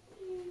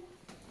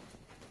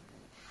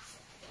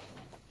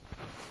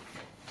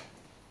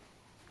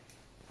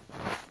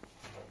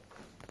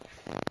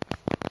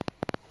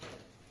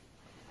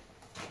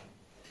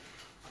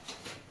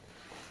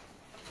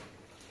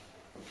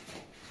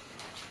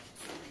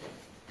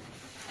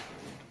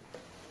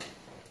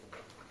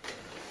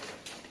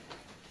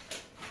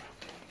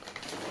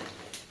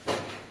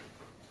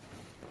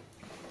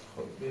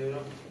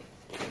برم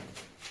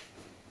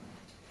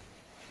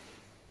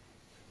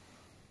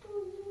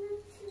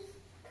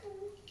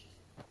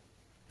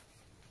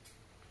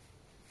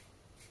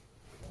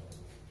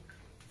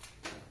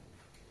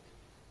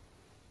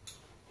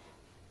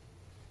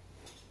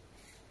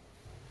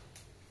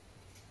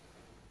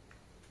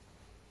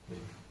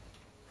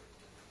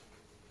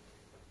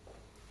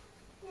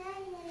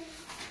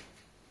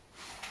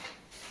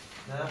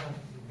نه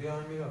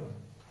بیان میرم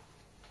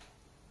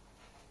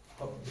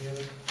خب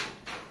بیارم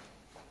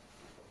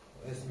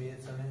اسمیه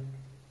سنه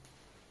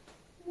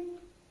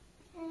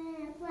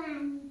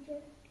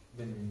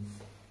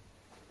بنویس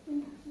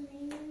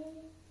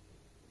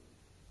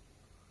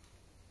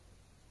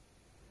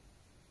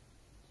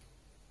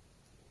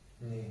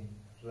نه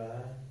را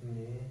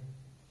نه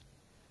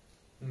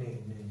نه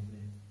نه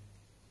نه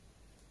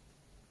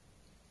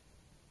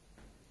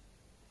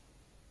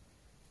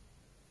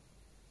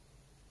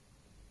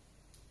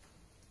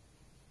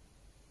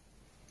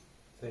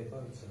سیپا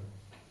بسن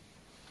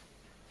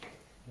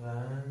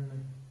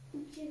ون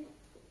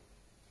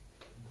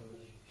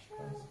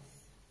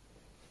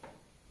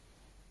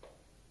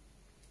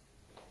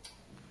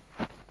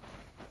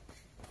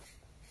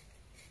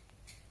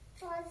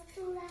باز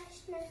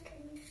دورش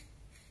نکنی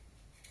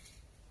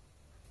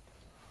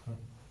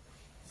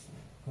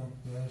کن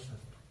بیارش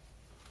هست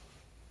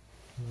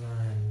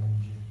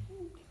ون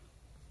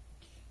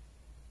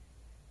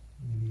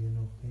یه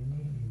نقطه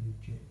نی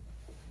یه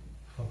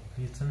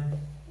خب یه تنه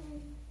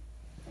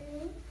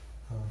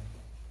ها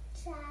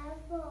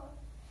شلوار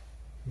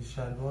یه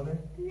شلواره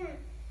نه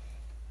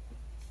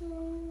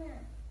نه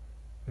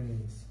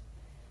بنویس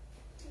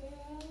ج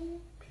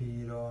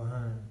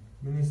پیراهن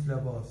بنویس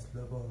لباس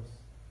ل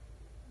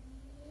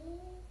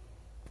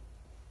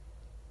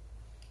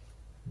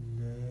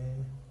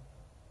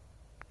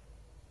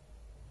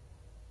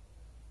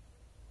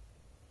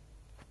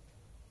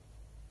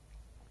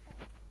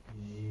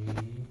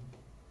جی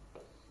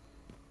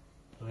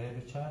غیر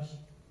چشم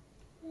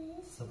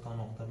سه تا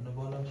نقطه بینه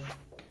بالاش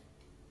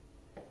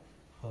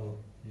خب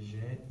ژ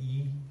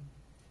ای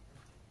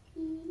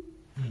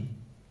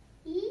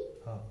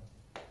ها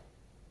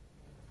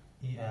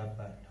ای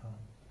اول ها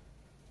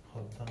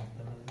خب تا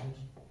نقطه بینه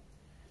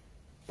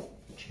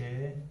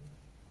که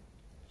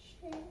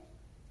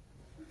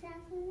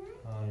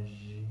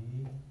ژی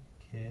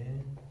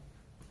که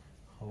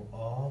خب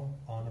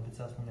آنه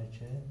بچسبونه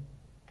چه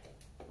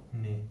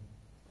نه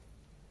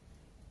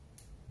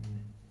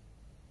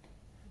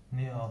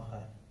نه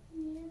آخر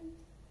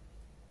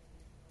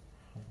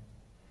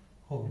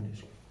خب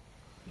اینش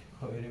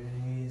خب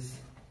بنویس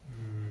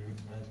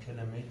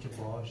کلمه که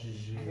باش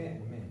ژ